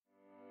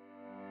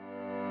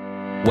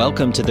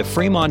Welcome to the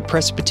Fremont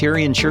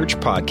Presbyterian Church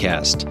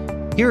podcast.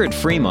 Here at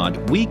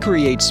Fremont, we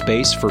create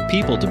space for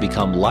people to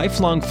become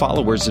lifelong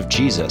followers of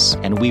Jesus,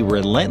 and we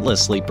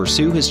relentlessly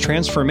pursue His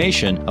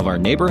transformation of our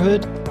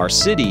neighborhood, our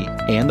city,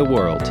 and the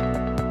world.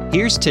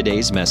 Here's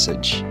today's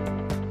message.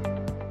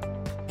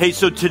 Hey,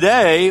 so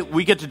today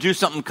we get to do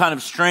something kind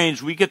of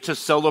strange. We get to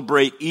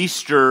celebrate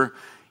Easter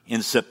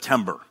in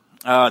September.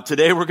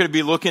 Today we're going to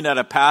be looking at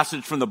a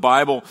passage from the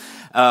Bible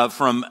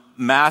from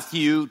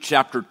Matthew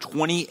chapter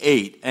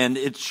 28. And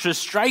it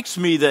just strikes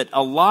me that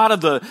a lot of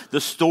the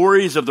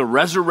stories of the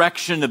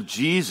resurrection of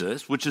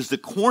Jesus, which is the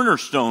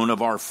cornerstone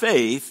of our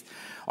faith,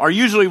 are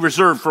usually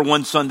reserved for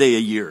one Sunday a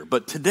year.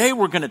 But today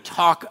we're going to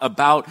talk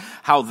about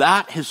how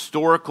that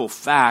historical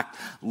fact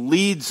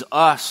leads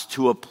us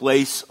to a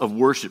place of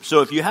worship.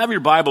 So if you have your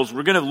Bibles,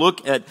 we're going to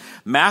look at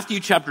Matthew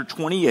chapter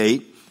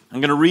 28. I'm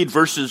going to read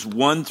verses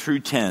 1 through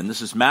 10. This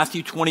is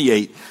Matthew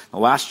 28, the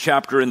last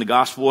chapter in the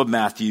Gospel of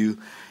Matthew,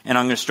 and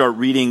I'm going to start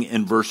reading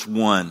in verse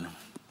 1.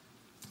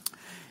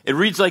 It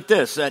reads like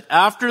this, that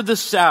after the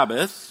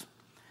Sabbath,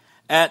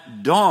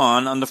 at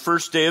dawn on the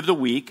first day of the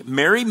week,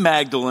 Mary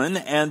Magdalene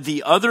and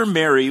the other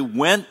Mary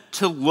went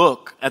to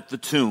look at the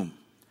tomb.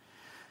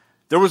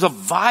 There was a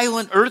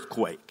violent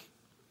earthquake,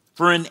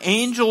 for an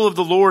angel of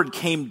the Lord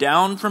came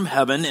down from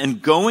heaven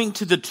and going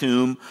to the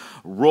tomb,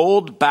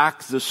 rolled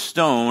back the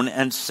stone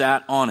and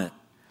sat on it.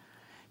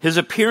 His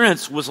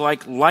appearance was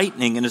like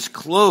lightning and his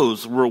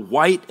clothes were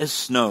white as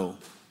snow.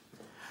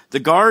 The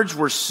guards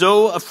were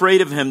so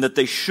afraid of him that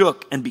they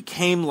shook and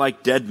became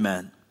like dead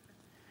men.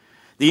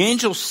 The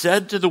angel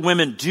said to the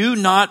women, "Do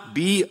not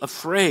be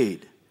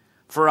afraid,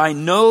 for I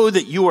know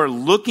that you are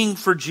looking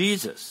for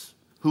Jesus,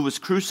 who was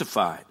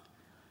crucified.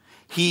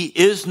 He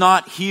is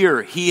not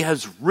here. He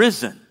has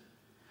risen,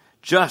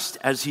 just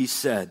as he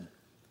said.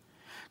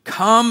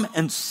 Come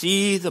and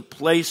see the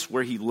place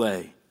where he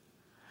lay.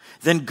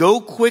 Then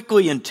go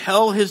quickly and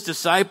tell his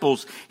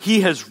disciples,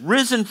 he has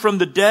risen from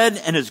the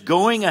dead and is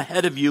going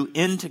ahead of you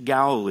into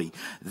Galilee.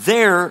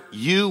 There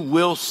you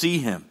will see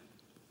him.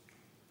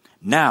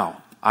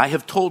 Now, I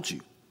have told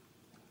you."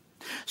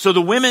 So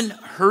the women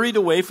hurried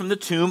away from the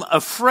tomb,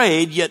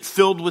 afraid yet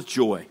filled with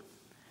joy,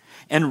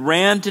 and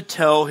ran to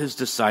tell his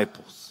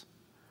disciples.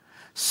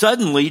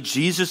 Suddenly,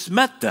 Jesus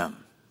met them.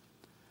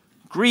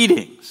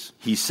 "Greetings,"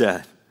 he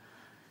said.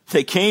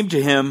 They came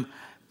to him,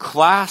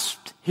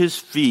 clasped his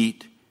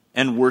feet,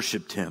 and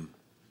worshiped him.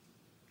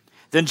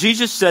 Then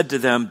Jesus said to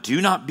them,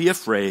 "Do not be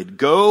afraid.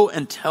 Go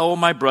and tell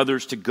my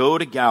brothers to go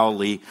to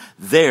Galilee.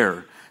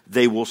 There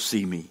they will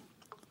see me."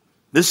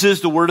 This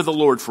is the word of the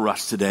Lord for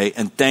us today,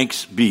 and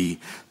thanks be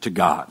to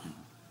God.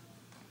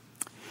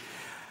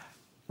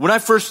 When I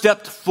first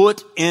stepped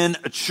foot in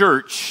a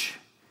church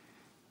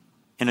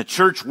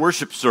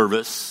worship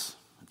service,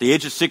 at the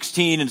age of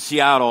 16 in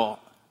Seattle,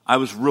 I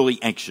was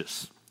really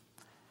anxious.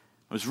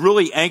 I was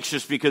really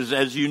anxious because,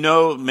 as you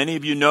know, many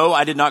of you know,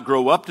 I did not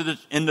grow up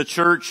in the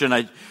church, and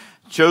I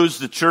chose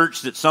the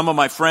church that some of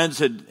my friends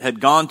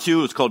had gone to.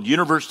 It was called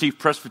University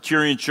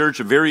Presbyterian Church,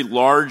 a very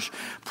large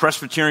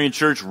Presbyterian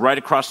church right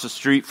across the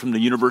street from the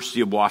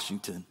University of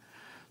Washington.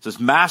 It's this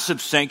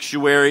massive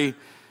sanctuary.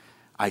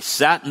 I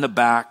sat in the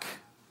back,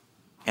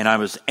 and I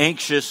was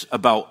anxious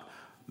about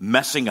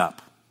messing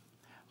up.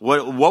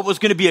 What was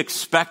going to be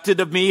expected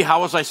of me?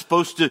 How was I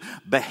supposed to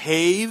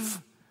behave?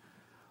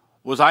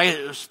 Was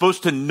I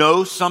supposed to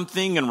know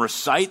something and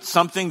recite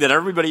something that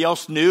everybody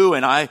else knew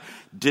and I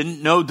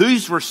didn't know?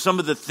 These were some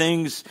of the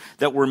things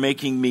that were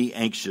making me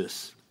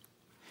anxious.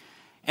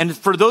 And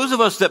for those of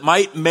us that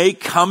might make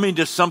coming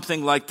to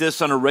something like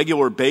this on a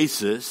regular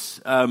basis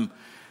a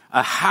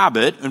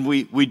habit, and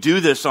we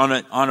do this on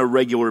a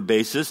regular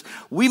basis,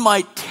 we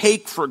might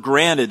take for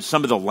granted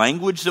some of the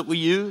language that we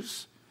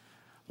use,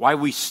 why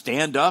we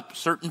stand up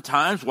certain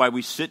times, why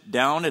we sit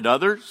down at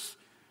others,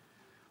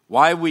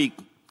 why we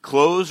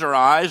close our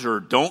eyes or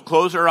don't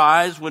close our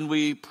eyes when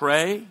we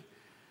pray.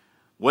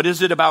 What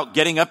is it about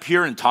getting up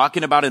here and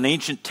talking about an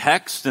ancient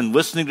text and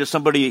listening to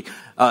somebody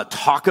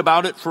talk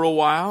about it for a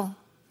while?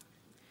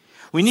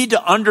 We need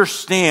to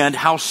understand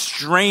how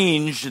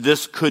strange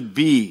this could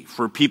be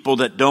for people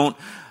that don't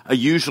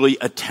usually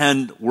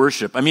attend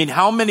worship. I mean,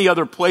 how many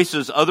other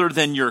places other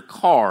than your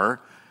car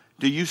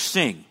do you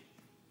sing?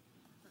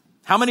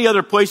 How many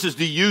other places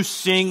do you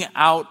sing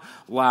out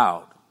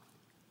loud?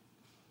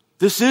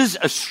 This is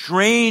a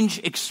strange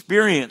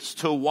experience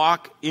to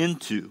walk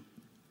into.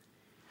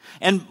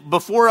 And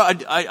before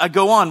I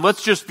go on,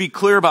 let's just be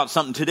clear about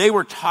something. Today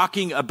we're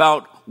talking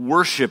about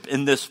worship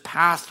in this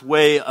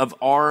pathway of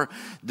our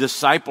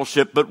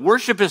discipleship. But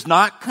worship is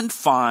not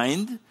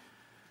confined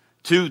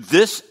to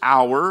this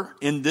hour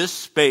in this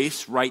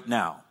space right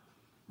now,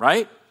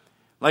 right?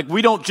 Like,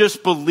 we don't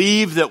just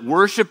believe that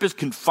worship is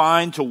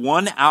confined to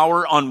 1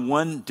 hour on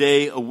one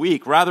day a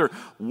week. Rather,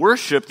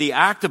 worship, the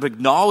act of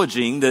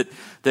acknowledging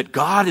that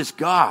God is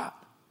God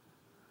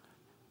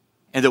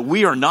and that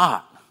we are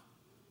not,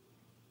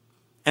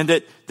 and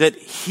that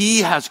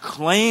He has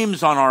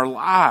claims on our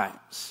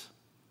lives.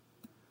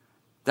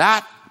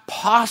 That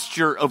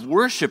posture of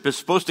worship is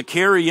supposed to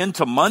carry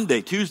into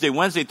Monday, Tuesday,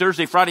 Wednesday,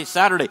 Thursday, Friday,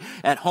 Saturday,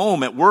 at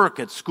home, at work,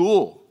 at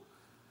school.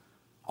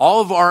 All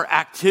of our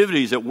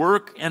activities at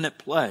work and at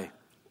play.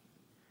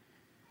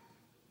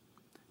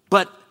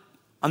 But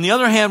on the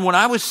other hand, when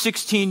I was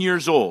 16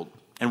 years old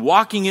and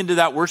walking into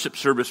that worship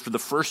service for the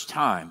first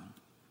time,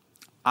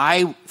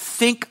 I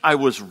think I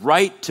was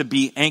right to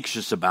be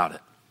anxious about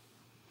it.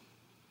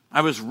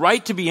 I was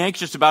right to be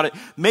anxious about it,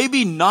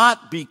 maybe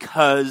not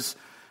because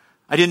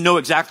I didn't know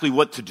exactly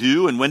what to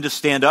do and when to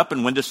stand up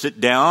and when to sit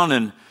down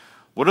and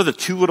what are the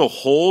two little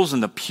holes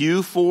in the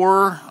pew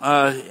for,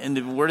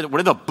 and what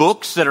are the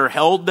books that are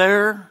held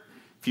there?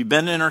 If you've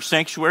been in our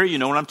sanctuary, you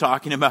know what I'm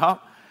talking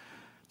about.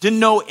 Didn't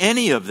know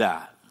any of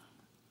that.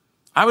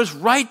 I was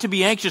right to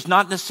be anxious,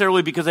 not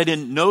necessarily because I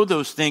didn't know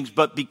those things,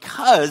 but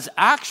because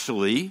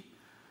actually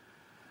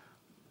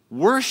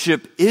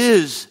worship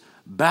is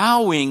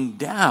bowing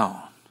down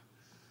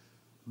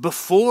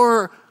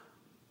before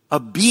a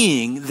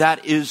being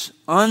that is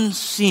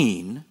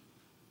unseen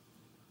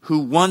who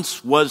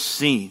once was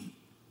seen.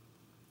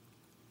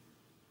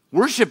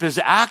 Worship is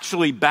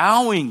actually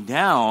bowing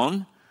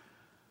down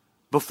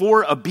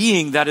before a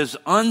being that is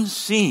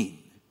unseen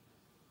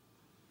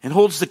and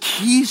holds the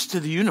keys to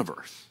the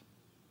universe.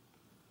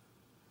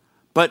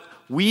 But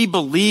we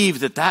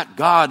believe that that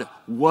God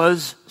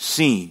was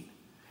seen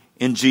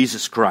in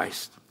Jesus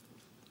Christ.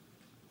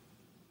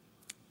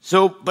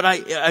 But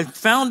I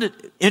found it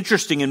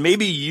interesting, and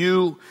maybe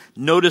you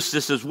noticed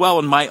this as well.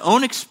 In my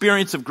own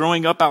experience of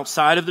growing up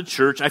outside of the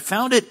church, I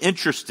found it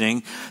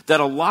interesting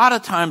that a lot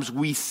of times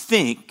we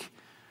think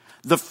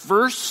the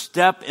first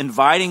step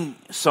inviting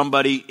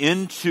somebody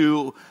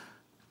into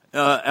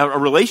a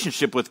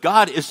relationship with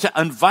God is to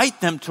invite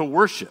them to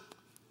worship.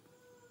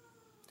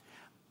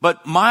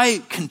 But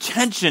my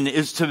contention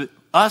is to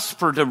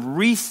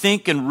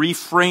rethink and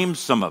reframe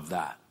some of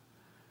that.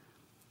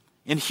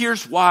 And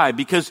here's why.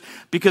 Because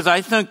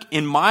I think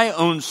in my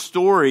own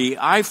story,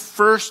 I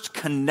first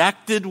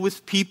connected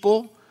with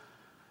people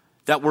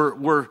that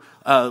were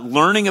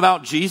learning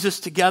about Jesus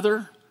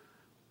together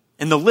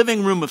in the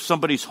living room of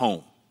somebody's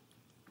home.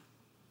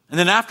 And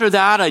then after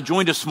that, I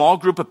joined a small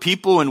group of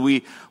people and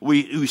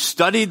we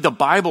studied the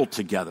Bible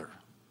together.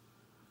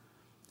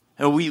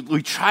 And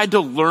we tried to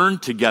learn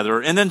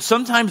together. And then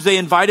sometimes they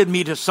invited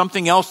me to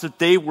something else that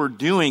they were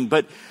doing.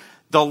 But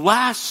the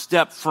last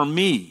step for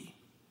me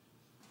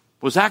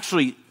was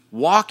actually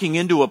walking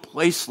into a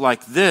place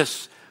like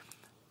this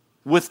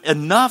with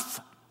enough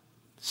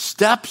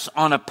steps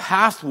on a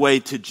pathway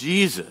to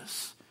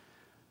Jesus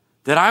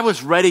that I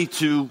was ready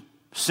to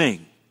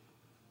sing.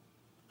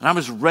 And I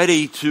was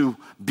ready to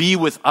be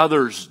with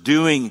others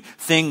doing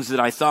things that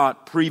I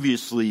thought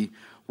previously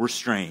were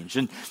strange.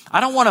 And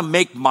I don't want to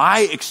make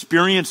my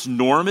experience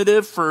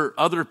normative for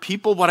other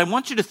people, but I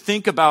want you to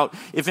think about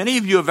if any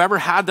of you have ever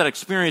had that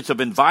experience of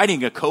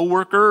inviting a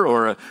coworker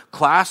or a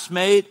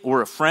classmate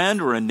or a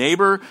friend or a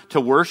neighbor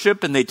to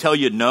worship and they tell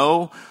you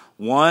no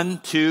 1,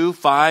 2,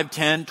 5,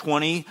 10,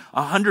 20,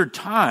 100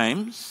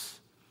 times.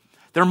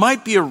 There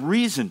might be a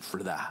reason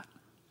for that.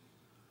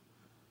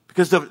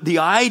 Because the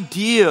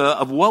idea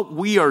of what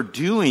we are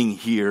doing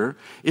here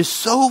is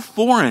so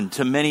foreign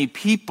to many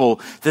people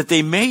that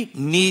they may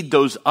need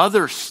those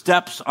other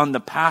steps on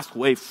the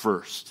pathway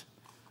first.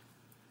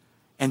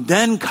 And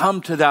then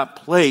come to that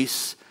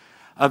place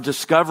of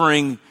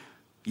discovering,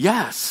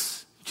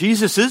 yes,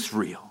 Jesus is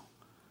real.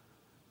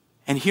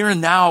 And here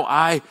and now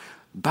I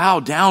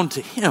bow down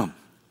to him,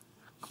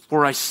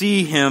 for I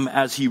see him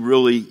as he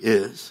really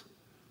is.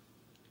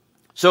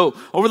 So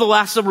over the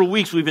last several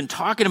weeks, we've been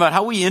talking about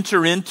how we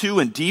enter into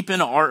and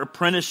deepen our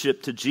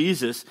apprenticeship to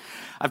Jesus.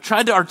 I've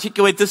tried to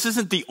articulate this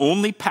isn't the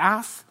only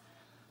path.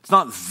 It's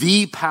not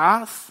the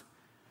path.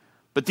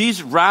 But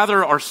these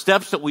rather are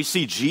steps that we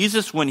see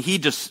Jesus when he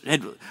just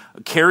had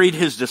carried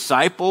his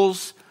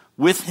disciples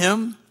with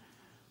him.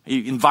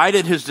 He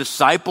invited his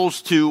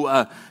disciples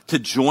to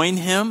join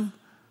him.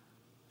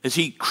 As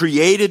he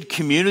created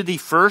community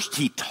first,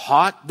 he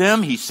taught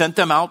them. He sent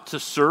them out to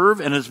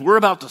serve. And as we're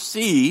about to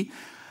see,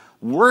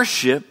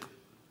 worship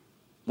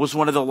was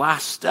one of the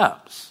last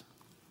steps.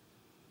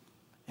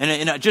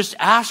 And just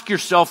ask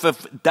yourself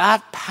if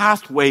that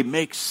pathway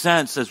makes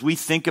sense as we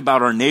think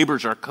about our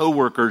neighbors, our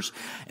coworkers,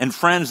 and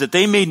friends, that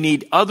they may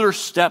need other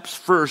steps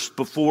first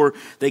before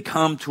they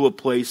come to a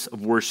place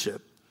of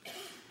worship.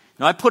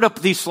 Now, I put up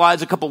these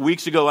slides a couple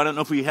weeks ago. I don't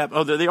know if we have,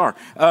 oh, there they are.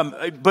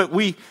 But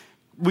we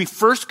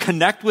first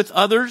connect with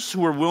others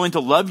who are willing to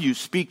love you,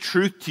 speak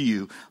truth to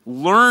you,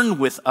 learn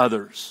with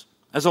others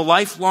as a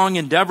lifelong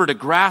endeavor to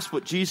grasp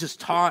what Jesus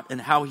taught and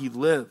how he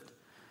lived.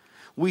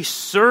 We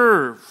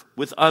serve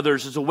with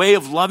others as a way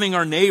of loving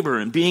our neighbor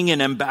and being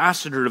an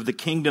ambassador of the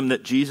kingdom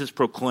that Jesus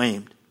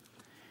proclaimed.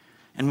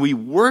 And we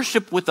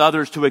worship with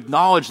others to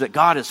acknowledge that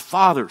God is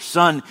Father,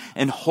 Son,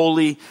 and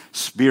Holy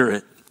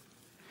Spirit.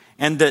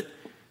 And that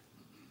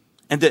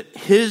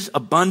his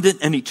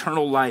abundant and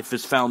eternal life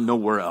is found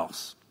nowhere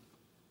else.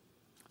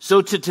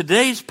 So to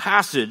today's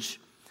passage,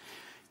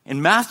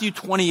 in Matthew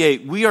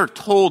 28, we are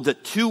told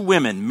that two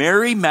women,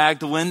 Mary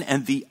Magdalene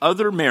and the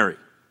other Mary,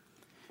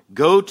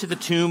 go to the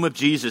tomb of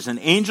Jesus. An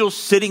angel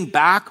sitting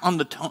back on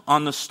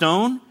the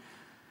stone,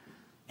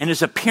 and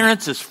his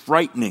appearance is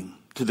frightening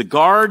to the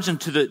guards and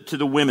to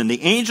the women.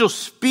 The angel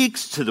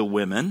speaks to the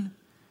women,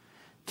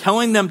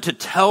 telling them to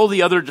tell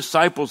the other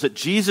disciples that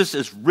Jesus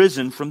is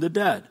risen from the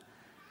dead.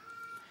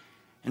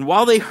 And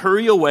while they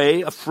hurry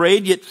away,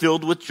 afraid yet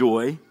filled with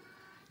joy,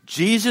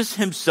 Jesus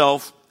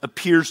himself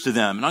appears to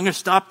them. And I'm going to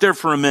stop there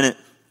for a minute.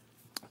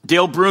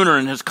 Dale Bruner,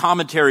 in his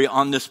commentary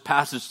on this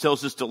passage,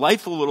 tells this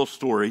delightful little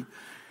story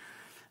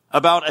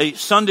about a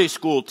Sunday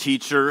school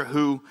teacher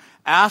who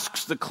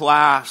asks the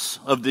class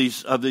of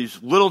these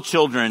little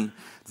children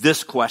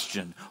this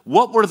question: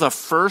 what were the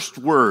first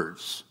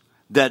words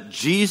that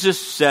Jesus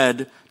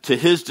said to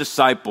his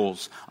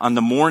disciples on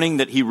the morning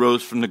that he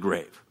rose from the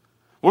grave?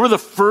 What were the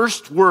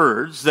first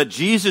words that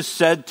Jesus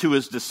said to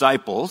his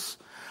disciples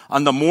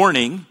on the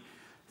morning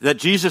that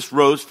Jesus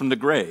rose from the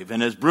grave?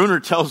 And as Bruner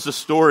tells the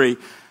story,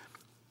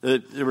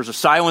 there was a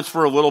silence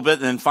for a little bit,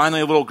 and then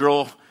finally a little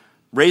girl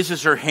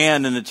raises her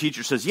hand, and the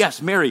teacher says,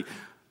 "Yes, Mary,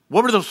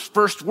 what were those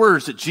first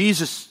words that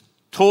Jesus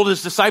told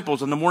his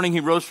disciples on the morning he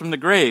rose from the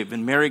grave?"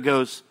 And Mary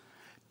goes,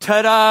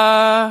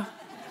 "Ta-da!"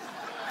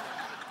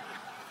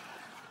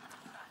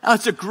 Now,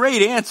 it's a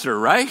great answer,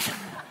 right?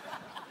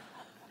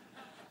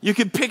 You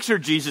can picture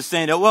Jesus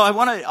saying, "Well, I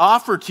want to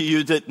offer to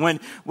you that when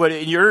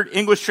in your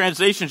English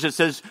translations it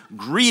says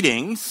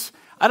greetings,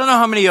 I don't know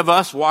how many of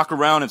us walk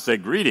around and say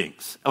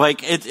greetings.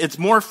 Like, it's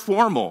more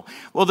formal."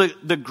 Well,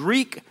 the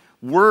Greek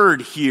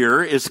word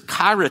here is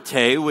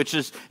karate, which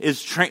is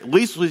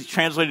loosely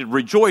translated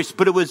rejoice,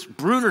 but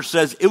Bruner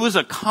says it was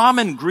a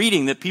common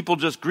greeting that people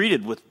just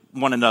greeted with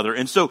one another.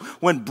 And so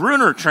when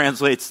Bruner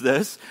translates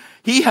this,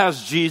 he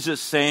has Jesus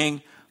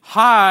saying,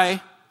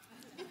 "Hi."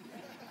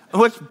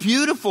 What's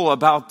beautiful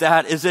about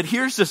that is that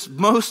here's this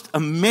most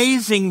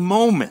amazing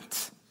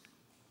moment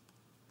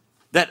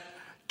that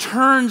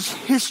turns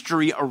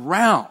history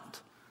around.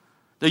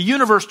 The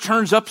universe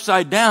turns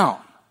upside down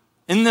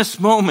in this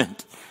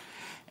moment.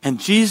 And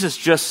Jesus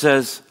just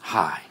says,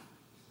 "Hi."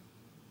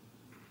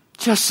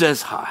 Just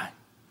says hi.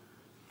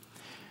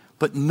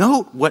 But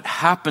note what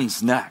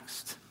happens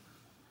next.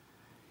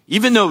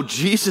 Even though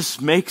Jesus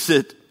makes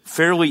it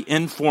fairly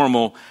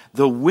informal,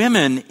 the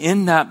women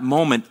in that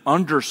moment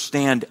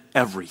understand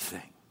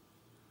everything.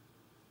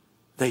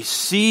 They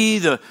see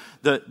the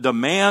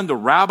man, the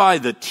rabbi,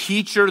 the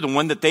teacher, the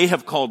one that they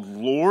have called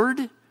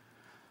Lord,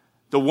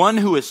 the one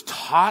who has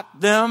taught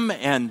them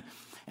and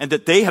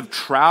that they have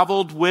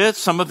traveled with,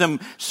 some of them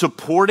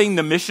supporting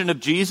the mission of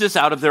Jesus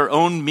out of their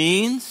own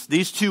means.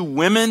 These two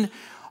women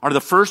are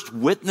the first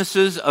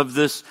witnesses of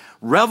this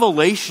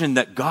revelation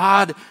that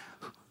God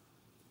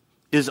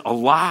is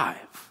alive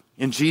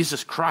in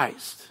Jesus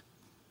Christ.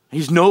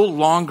 He's no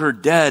longer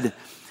dead.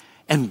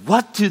 And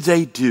what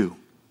do?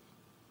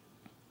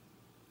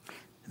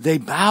 They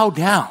bow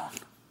down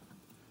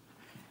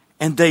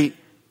and they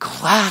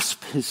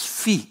clasp his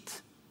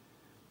feet.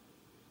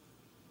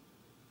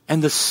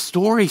 And the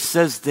story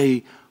says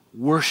they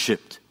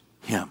worshiped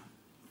him.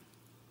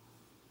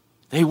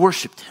 They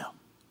worshiped him.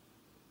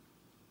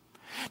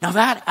 Now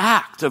that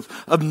act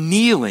of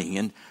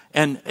kneeling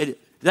and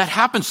that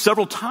happens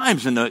several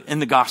times in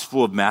the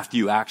Gospel of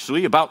Matthew,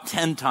 actually, about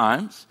 10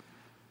 times.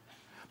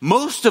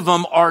 Most of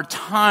them are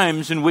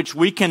times in which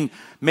we can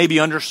maybe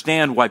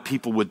understand why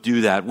people would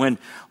do that. When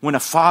a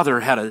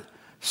father had a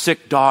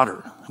sick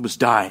daughter who was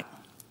dying,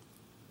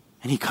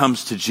 and he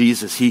comes to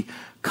Jesus, he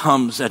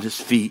comes at his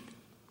feet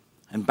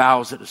and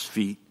bows at his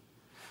feet.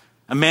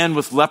 A man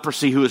with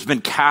leprosy who has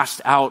been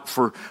cast out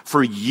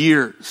for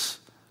years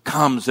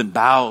comes and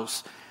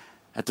bows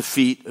at the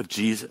feet of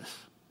Jesus.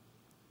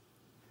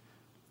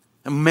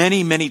 And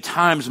many, many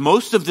times,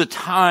 most of the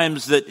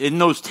times that in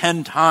those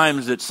 10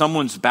 times that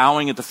someone's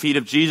bowing at the feet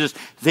of Jesus,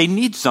 they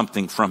need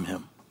something from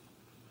him.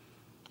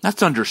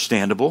 That's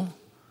understandable.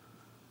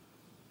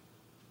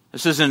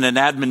 This isn't an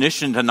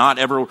admonition to not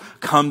ever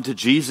come to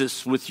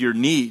Jesus with your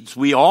needs.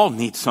 We all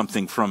need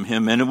something from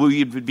him, and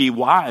we would be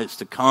wise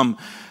to come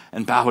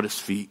and bow at his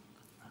feet.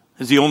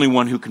 He's the only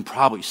one who can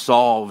probably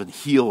solve and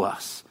heal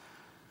us,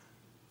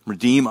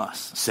 redeem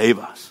us, save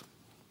us.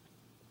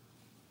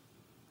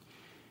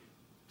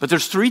 But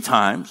there's 3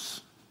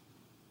 times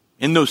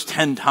in those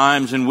 10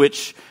 times in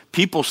which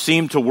people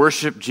seem to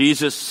worship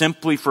Jesus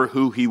simply for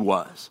who he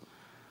was.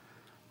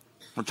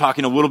 We're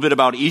talking a little bit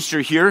about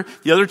Easter here.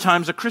 The other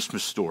time's a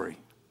Christmas story.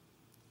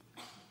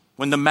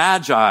 When the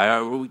Magi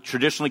are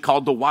traditionally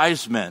called the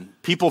wise men,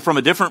 people from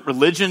a different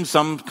religion,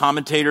 some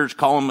commentators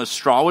call them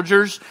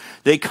astrologers,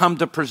 they come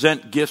to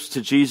present gifts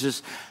to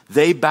Jesus.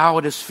 They bow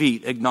at his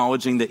feet,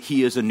 acknowledging that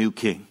he is a new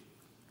king.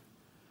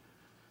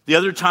 The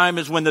other time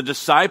is when the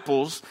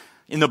disciples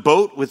in the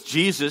boat with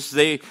Jesus,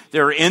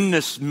 they're in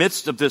this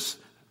midst of this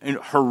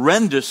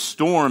horrendous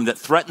storm that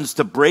threatens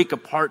to break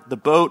apart the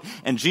boat.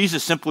 And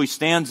Jesus simply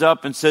stands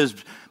up and says,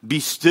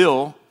 "Be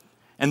still,"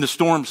 and the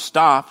storm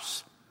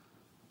stops.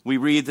 We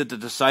read that the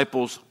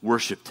disciples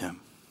worshiped him.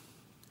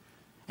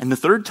 And the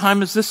third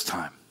time is this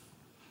time.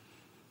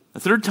 The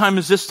third time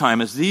is this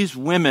time as these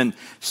women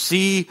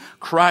see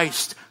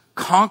Christ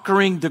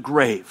conquering the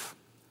grave.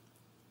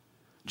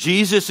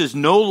 Jesus is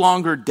no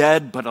longer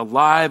dead but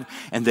alive,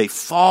 and they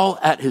fall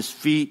at his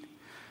feet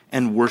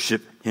and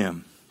worship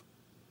him.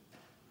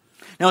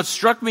 Now, it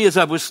struck me as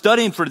I was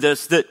studying for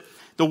this that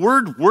the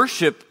word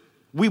worship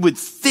we would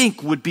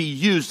think would be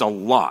used a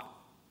lot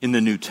in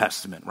the New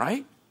Testament,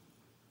 right?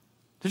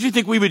 Did you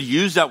think we would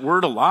use that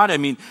word a lot? I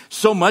mean,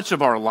 so much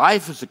of our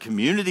life as a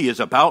community is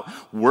about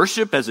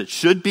worship, as it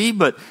should be,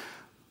 but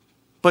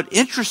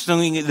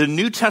interestingly, the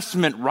New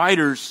Testament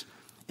writers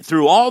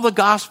through all the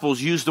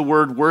Gospels use the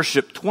word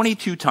worship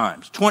 22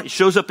 times. It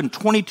shows up in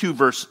 22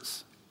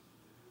 verses.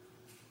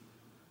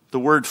 The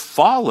word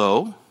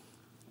follow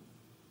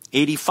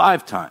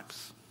 85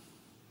 times.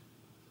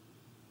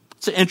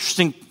 It's an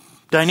interesting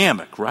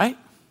dynamic, right?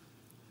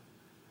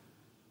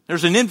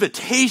 There's an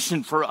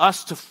invitation for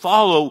us to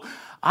follow,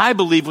 I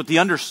believe, with the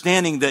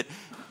understanding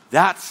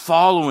that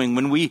following,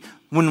 when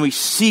we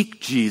seek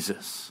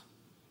Jesus,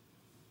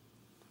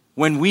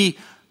 when we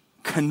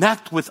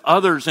connect with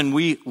others and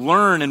we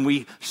learn and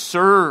we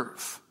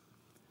serve,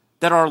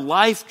 that our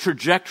life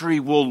trajectory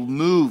will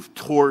move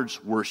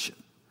towards worship.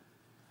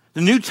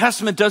 The New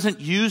Testament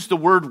doesn't use the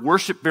word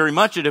worship very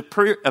much. It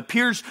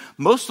appears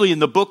mostly in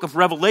the book of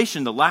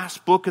Revelation, the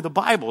last book of the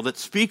Bible, that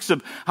speaks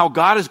of how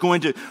God is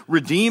going to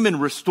redeem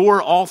and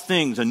restore all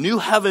things, a new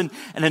heaven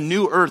and a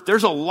new earth.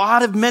 There's a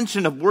lot of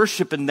mention of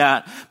worship in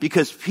that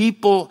because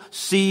people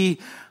see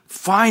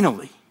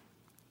finally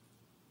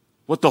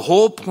what the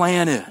whole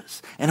plan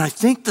is. And I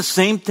think the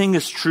same thing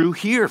is true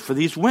here for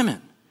these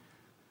women.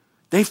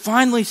 They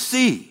finally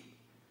see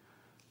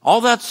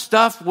all that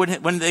stuff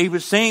when they were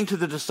saying to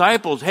the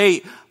disciples,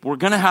 hey, we're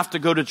going to have to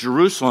go to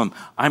Jerusalem.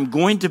 I'm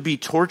going to be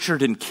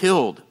tortured and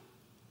killed.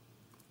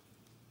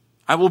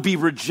 I will be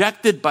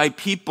rejected by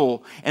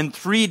people, and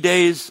 3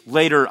 days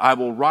later I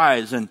will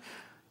rise. And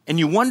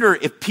you wonder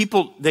if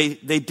people, they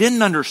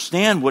didn't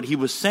understand what he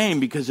was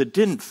saying because it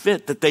didn't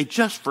fit, that they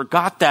just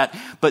forgot that.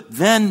 But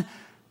then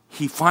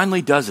he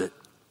finally does it.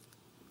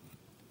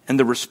 And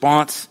the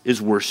response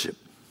is worship.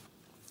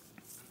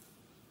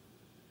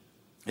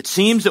 It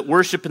seems that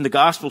worship in the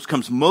Gospels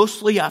comes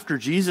mostly after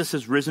Jesus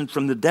has risen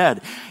from the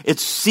dead.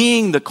 It's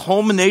seeing the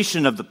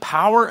culmination of the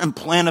power and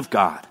plan of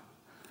God.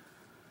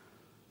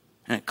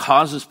 And it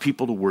causes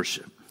people to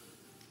worship.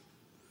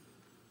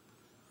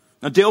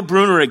 Now, Dale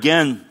Bruner,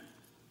 again,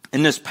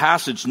 in this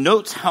passage,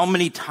 notes how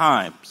many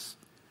times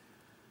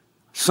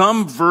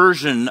some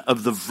version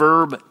of the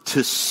verb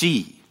to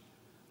see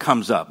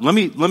comes up. Let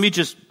me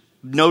just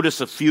notice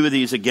a few of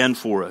these again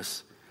for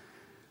us.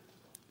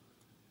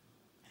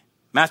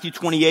 Matthew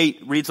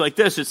 28 reads like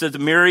this. It says,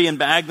 Mary and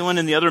Magdalene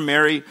and the other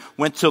Mary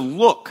went to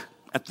look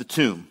at the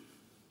tomb.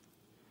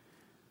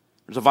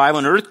 There's a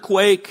violent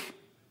earthquake.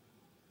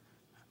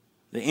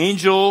 The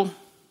angel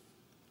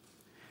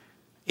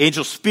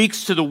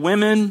speaks to the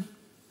women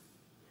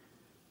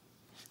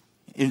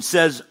and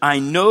says, I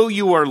know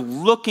you are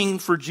looking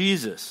for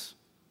Jesus.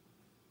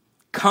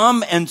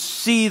 Come and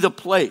see the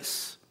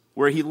place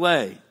where he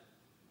lay.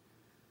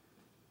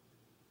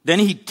 Then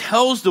he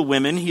tells the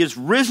women, he is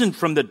risen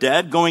from the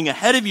dead, going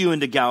ahead of you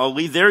into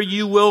Galilee. There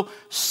you will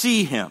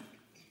see him.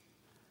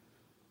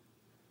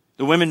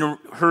 The women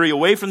hurry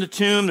away from the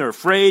tomb. They're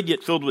afraid,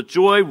 yet filled with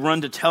joy, run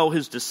to tell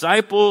his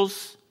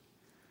disciples.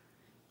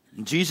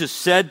 And Jesus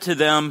said to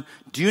them,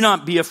 do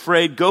not be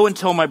afraid. Go and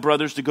tell my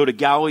brothers to go to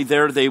Galilee.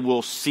 There they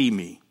will see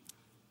me.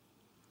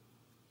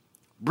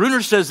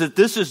 Bruner says that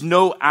this is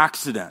no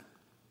accident.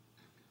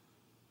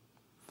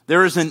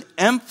 There is an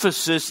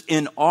emphasis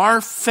in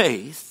our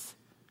faith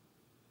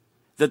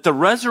that the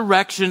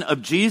resurrection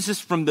of Jesus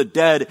from the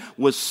dead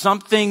was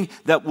something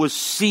that was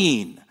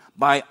seen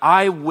by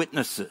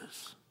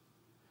eyewitnesses,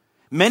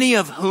 many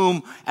of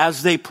whom,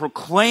 as they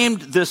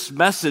proclaimed this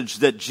message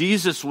that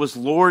Jesus was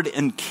Lord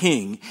and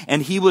King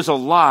and he was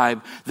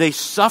alive, they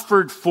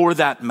suffered for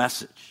that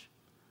message.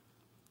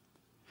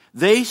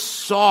 They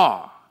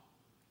saw,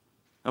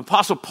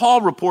 Apostle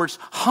Paul reports,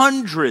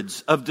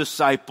 hundreds of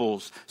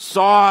disciples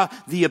saw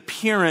the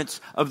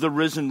appearance of the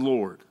risen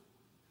Lord.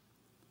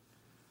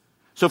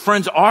 So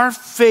friends, our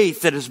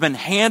faith that has been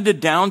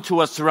handed down to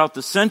us throughout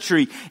the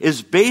century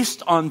is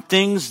based on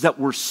things that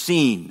were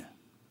seen.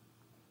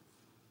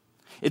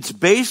 It's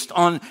based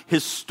on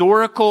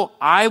historical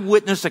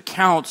eyewitness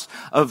accounts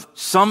of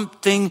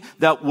something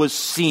that was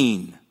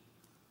seen.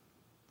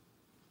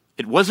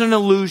 It wasn't an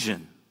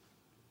illusion.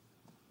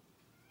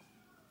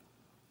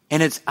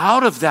 And it's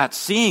out of that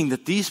seeing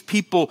that these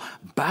people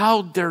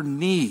bowed their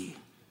knee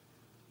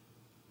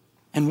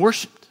and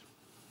worshiped.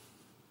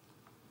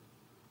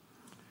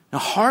 The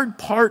hard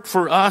part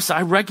for us,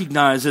 I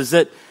recognize, is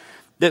that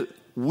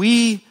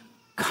we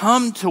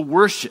come to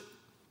worship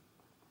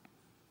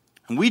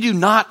and we do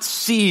not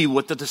see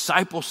what the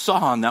disciples saw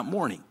on that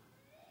morning.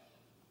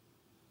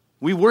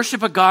 We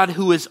worship a God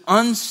who is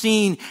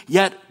unseen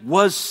yet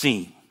was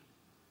seen.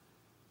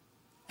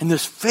 And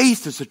this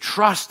faith is a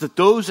trust that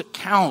those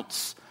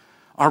accounts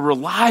are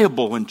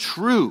reliable and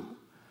true.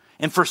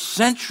 And for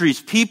centuries,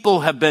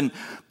 people have been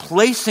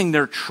placing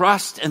their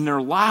trust and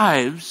their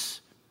lives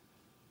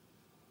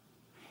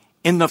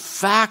in the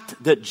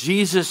fact that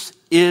Jesus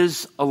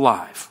is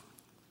alive.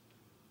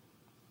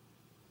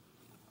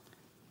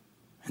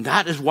 And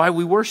that is why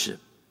we worship.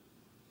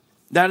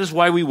 That is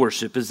why we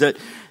worship, is that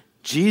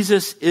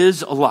Jesus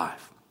is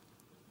alive.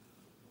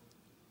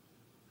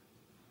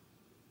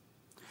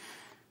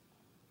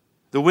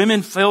 The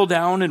women fell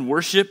down in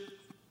worship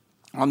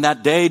on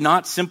that day,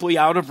 not simply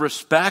out of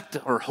respect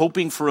or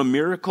hoping for a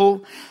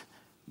miracle.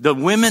 The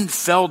women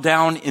fell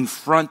down in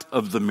front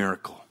of the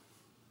miracle.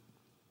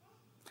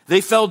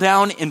 They fell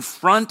down in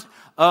front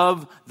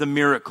of the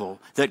miracle,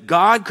 that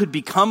God could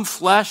become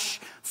flesh,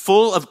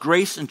 full of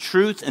grace and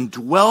truth, and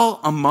dwell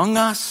among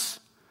us,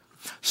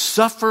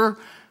 suffer,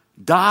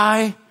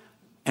 die,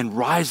 and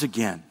rise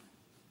again.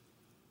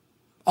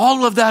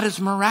 All of that is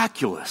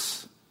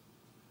miraculous.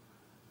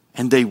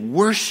 And they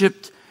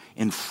worshiped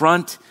in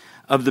front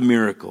of the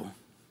miracle.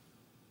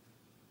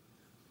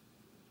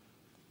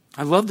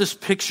 I love this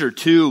picture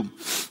too.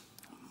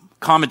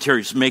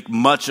 Commentaries make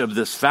much of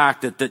this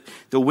fact that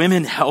the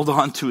women held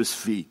on to his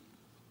feet.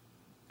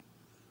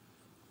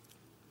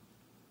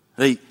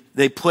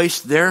 They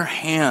placed their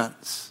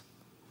hands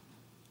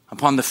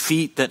upon the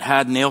feet that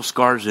had nail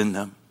scars in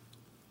them.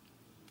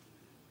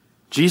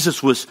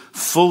 Jesus was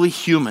fully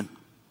human,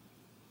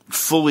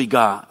 fully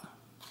God.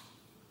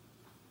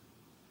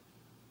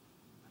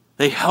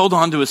 They held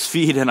on to his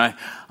feet, and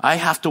I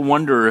have to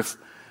wonder if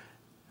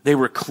they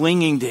were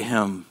clinging to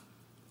him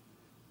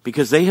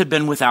because they had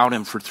been without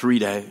him for 3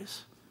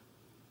 days,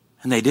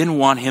 and they didn't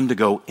want him to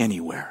go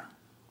anywhere.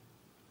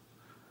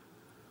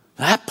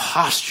 That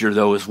posture,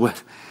 though, is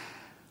what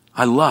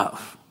I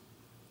love.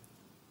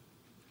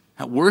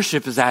 That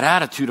worship is that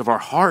attitude of our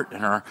heart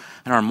and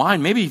our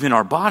mind, maybe even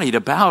our body, to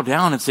bow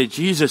down and say,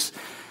 Jesus,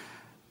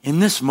 in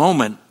this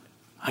moment,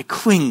 I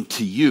cling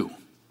to you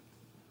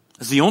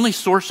as the only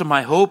source of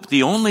my hope,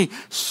 the only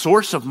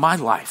source of my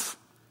life.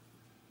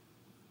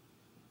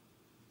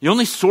 The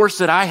only source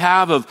that I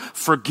have of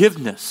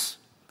forgiveness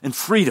and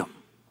freedom.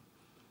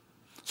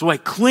 So I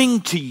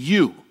cling to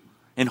you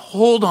and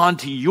hold on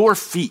to your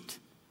feet.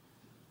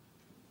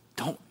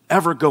 Don't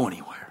ever go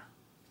anywhere.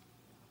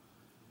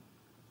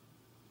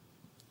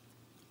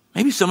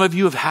 Maybe some of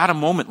you have had a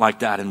moment like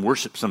that in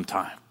worship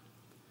sometime.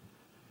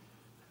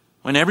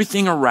 When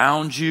everything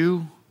around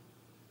you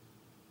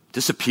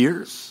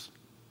disappears.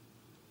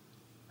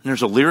 And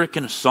there's a lyric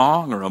in a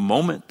song or a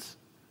moment.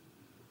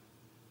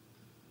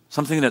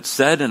 Something that's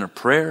said in a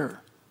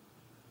prayer.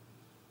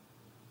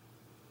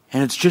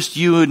 And it's just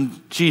you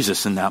and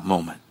Jesus in that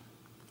moment.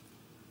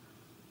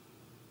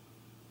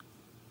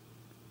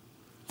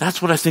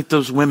 That's what I think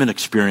those women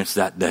experienced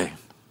that day.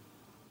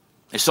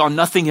 They saw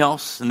nothing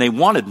else and they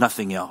wanted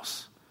nothing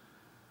else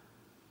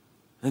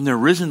than their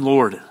risen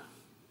Lord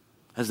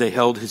as they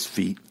held his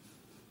feet.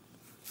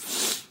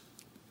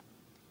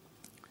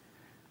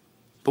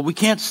 But we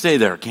can't stay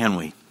there, can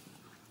we?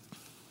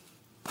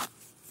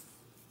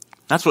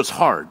 That's what's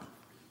hard.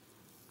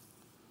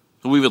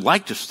 We would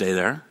like to stay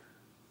there.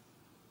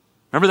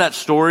 Remember that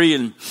story?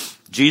 And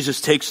Jesus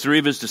takes 3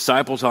 of his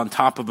disciples on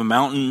top of a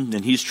mountain,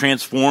 and he's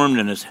transformed,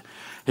 and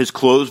his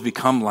clothes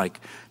become like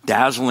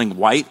dazzling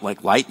white,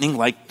 like lightning,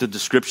 like the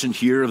description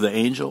here of the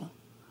angel.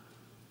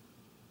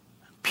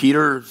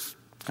 Peter's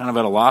kind of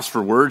at a loss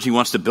for words. He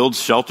wants to build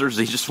shelters.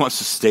 He just wants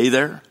to stay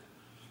there.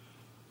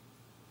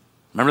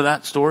 Remember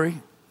that story?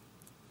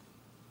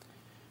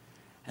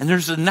 And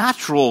there's a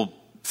natural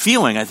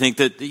feeling, I think,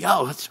 that,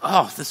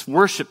 this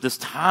worship, this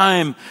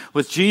time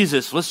with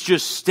Jesus, let's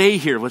just stay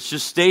here. Let's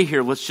just stay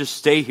here. Let's just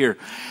stay here.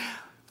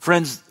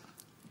 Friends,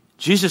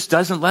 Jesus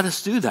doesn't let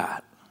us do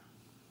that.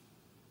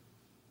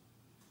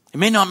 It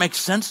may not make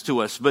sense to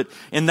us, but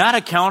in that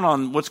account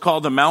on what's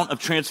called the Mount of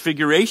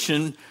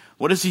Transfiguration,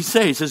 what does he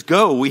say? He says,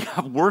 go, we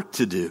have work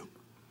to do.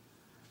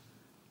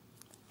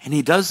 And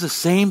he does the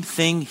same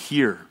thing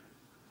here.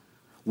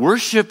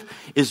 Worship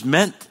is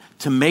meant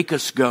to make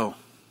us go.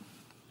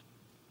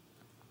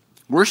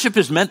 Worship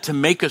is meant to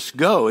make us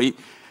go.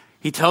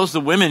 He tells the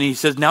women, he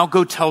says, now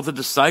go tell the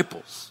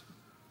disciples.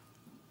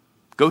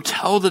 Go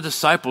tell the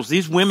disciples.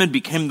 These women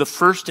became the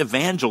first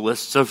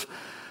evangelists of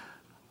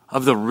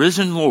the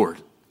risen Lord.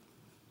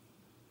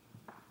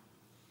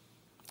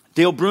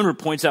 Dale Bruner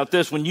points out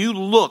this: when you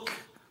look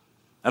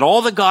at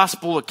all the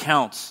gospel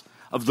accounts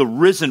of the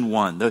risen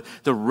one,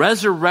 the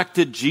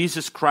resurrected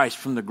Jesus Christ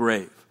from the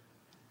grave,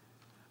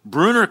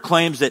 Bruner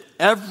claims that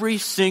every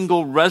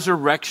single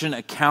resurrection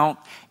account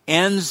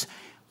ends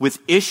with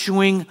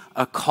issuing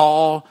a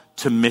call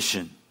to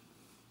mission.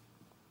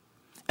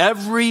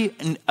 Every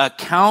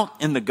account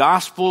in the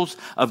Gospels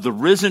of the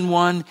risen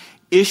one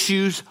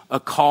issues a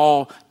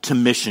call to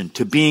mission,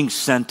 to being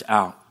sent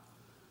out.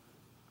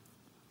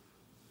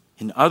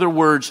 In other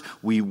words,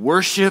 we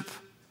worship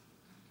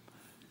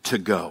to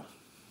go.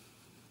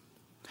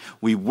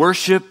 We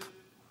worship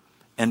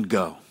and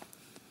go.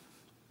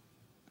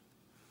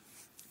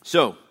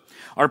 So,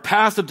 our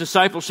path of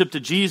discipleship to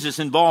Jesus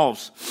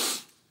involves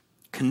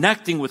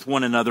connecting with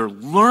one another,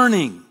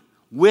 learning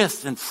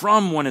with and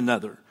from one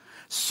another,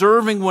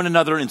 serving one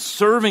another and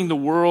serving the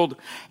world,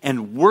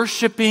 and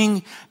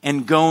worshiping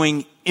and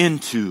going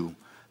into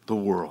the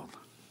world.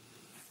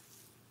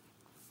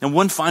 And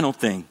one final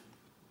thing.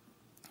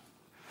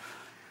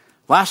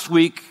 Last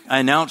week, I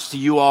announced to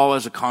you all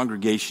as a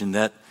congregation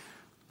that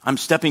I'm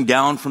stepping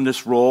down from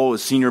this role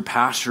as senior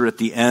pastor at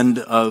the end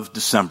of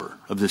December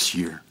of this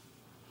year.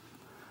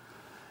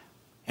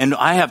 And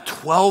I have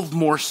 12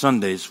 more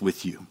Sundays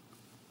with you.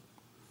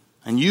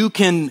 And you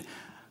can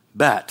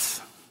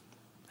bet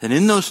that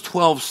in those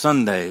 12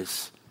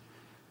 Sundays,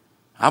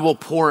 I will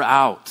pour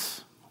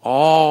out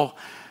all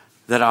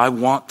that I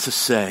want to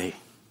say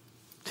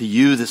to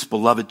you, this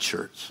beloved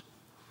church.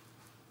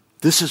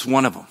 This is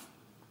one of them.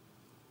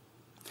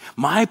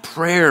 My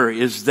prayer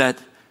is that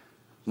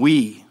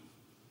we,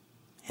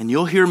 and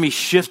you'll hear me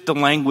shift the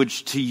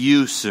language to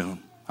you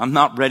soon. I'm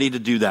not ready to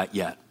do that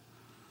yet.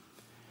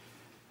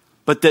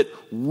 But that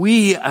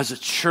we as a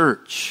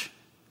church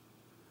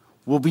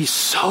will be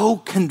so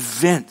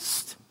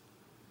convinced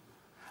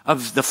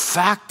of the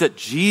fact that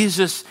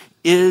Jesus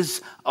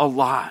is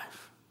alive,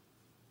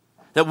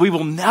 that we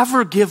will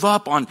never give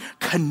up on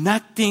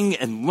connecting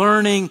and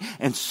learning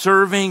and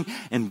serving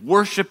and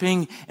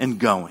worshiping and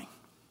going.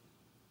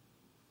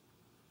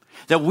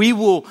 That we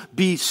will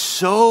be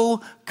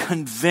so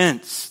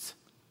convinced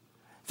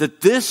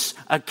that this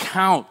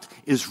account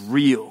is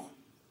real,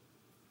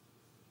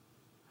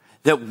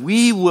 that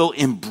we will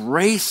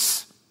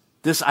embrace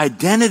this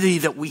identity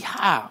that we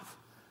have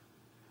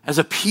as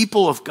a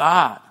people of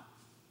God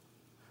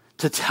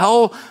to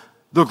tell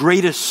the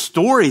greatest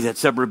story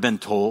that's ever been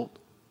told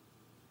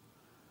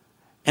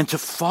and to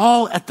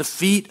fall at the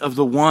feet of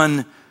the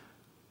one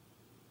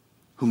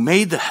who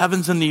made the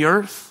heavens and the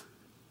earth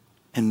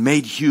and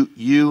made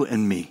you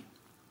and me,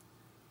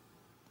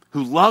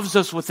 who loves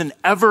us with an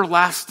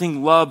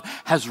everlasting love,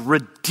 has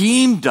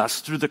redeemed us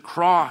through the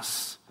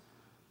cross,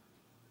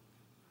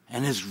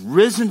 and has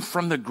risen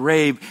from the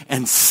grave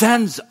and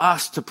sends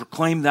us to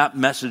proclaim that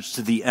message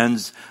to the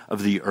ends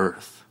of the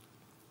earth.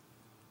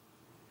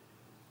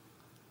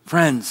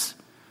 Friends,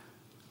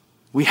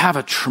 we have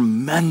a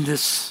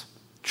tremendous,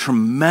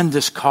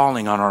 tremendous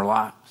calling on our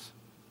lives.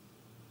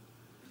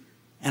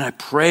 And I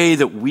pray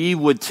that we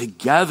would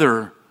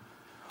together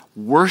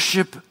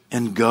worship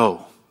and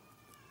go,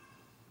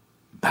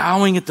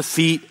 bowing at the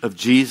feet of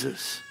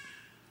Jesus,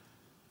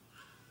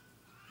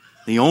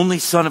 the only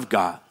Son of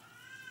God,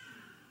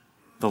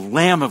 the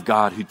Lamb of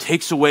God who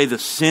takes away the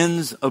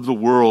sins of the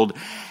world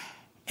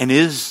and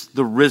is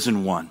the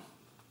risen one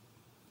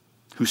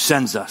who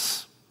sends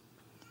us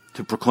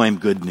to proclaim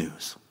good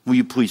news. Will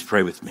you please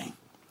pray with me?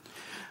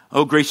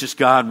 Oh, gracious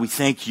God, we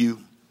thank you.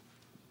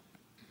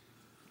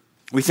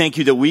 We thank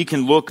you that we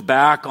can look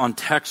back on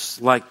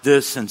texts like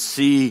this and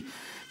see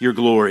your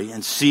glory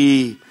and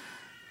see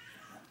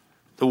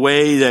the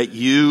way that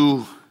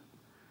you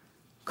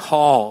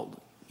called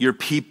your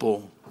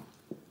people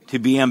to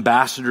be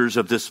ambassadors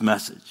of this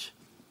message.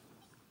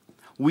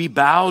 We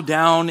bow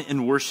down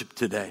in worship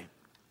today.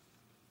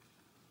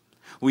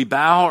 We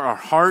bow our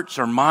hearts,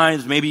 our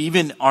minds, maybe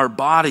even our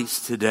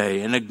bodies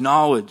today and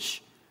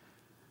acknowledge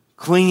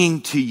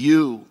clinging to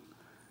you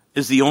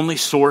is the only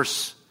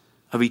source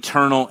of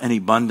eternal and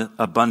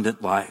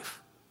abundant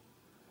life.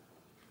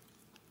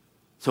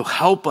 So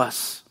help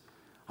us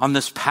on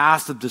this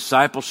path of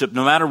discipleship,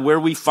 no matter where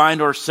we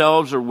find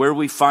ourselves or where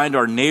we find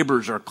our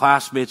neighbors, our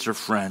classmates, or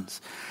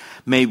friends.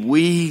 May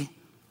we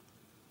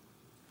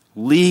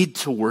lead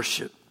to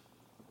worship,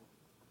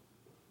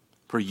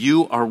 for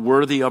you are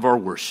worthy of our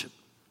worship.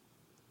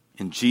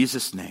 In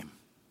Jesus' name,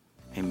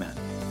 amen.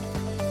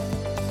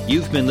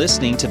 You've been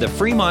listening to the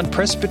Fremont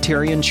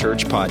Presbyterian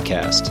Church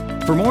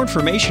podcast. For more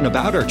information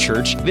about our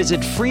church,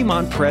 visit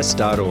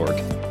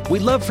fremontpres.org.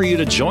 We'd love for you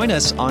to join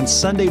us on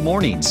Sunday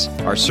mornings.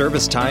 Our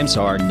service times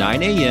are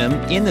 9 a.m.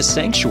 in the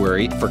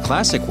sanctuary for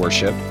classic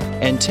worship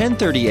and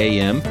 10:30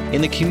 a.m.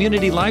 in the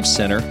Community Life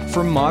Center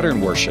for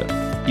modern worship.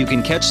 You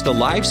can catch the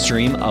live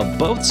stream of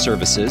both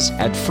services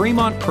at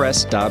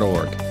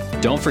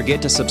fremontpres.org. Don't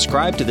forget to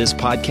subscribe to this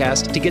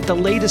podcast to get the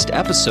latest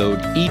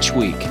episode each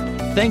week.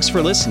 Thanks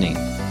for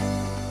listening.